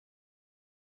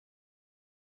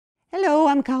Hello,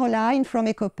 I'm Caroline from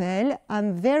Ecopel.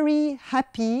 I'm very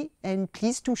happy and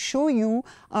pleased to show you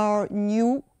our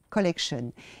new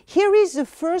collection. Here is the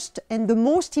first and the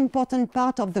most important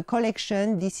part of the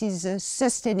collection. This is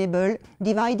sustainable,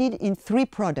 divided in 3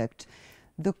 products.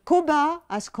 The Koba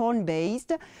as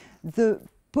corn-based, the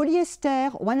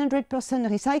polyester 100%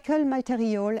 recycled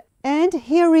material, and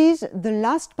here is the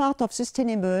last part of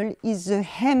sustainable is the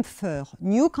hemp fur,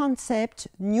 new concept,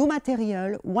 new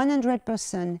material,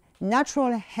 100%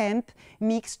 natural hemp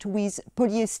mixed with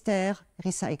polyester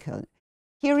recycled.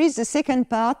 Here is the second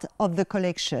part of the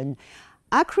collection,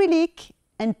 acrylic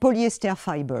and polyester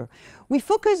fiber. We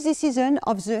focus this season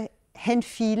of the hand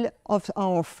feel of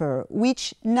our fur,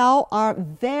 which now are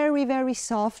very, very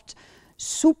soft,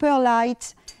 super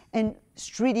light and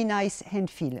really nice hand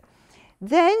feel.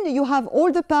 Then you have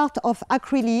all the part of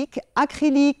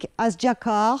acrylic as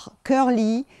jacquard,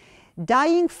 curly,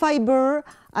 dyeing fiber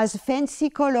as fancy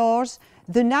colors,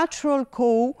 the natural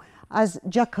cow as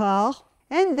jacquard,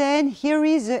 and then here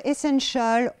is the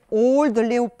essential, all the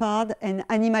leopard and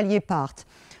animalier part.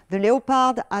 The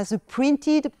leopard as a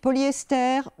printed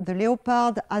polyester, the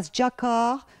leopard as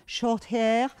jacquard, short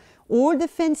hair, all the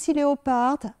fancy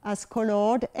leopard as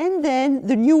colored, and then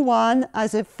the new one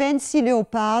as a fancy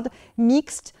leopard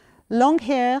mixed long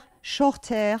hair, short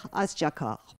hair as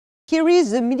jacquard. Here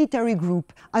is the military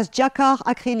group as jacquard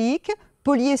acrylic,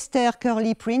 polyester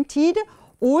curly printed,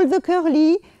 all the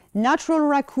curly, natural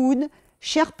raccoon,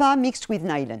 Sherpa mixed with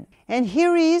nylon. And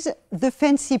here is the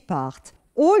fancy part.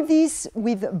 All this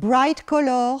with bright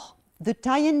color, the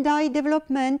tie and dye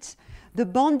development, the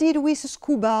bonded with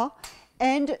scuba,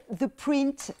 and the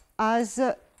print as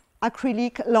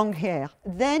acrylic long hair.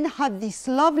 Then have this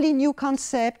lovely new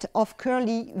concept of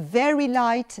curly, very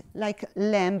light, like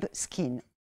lamb skin.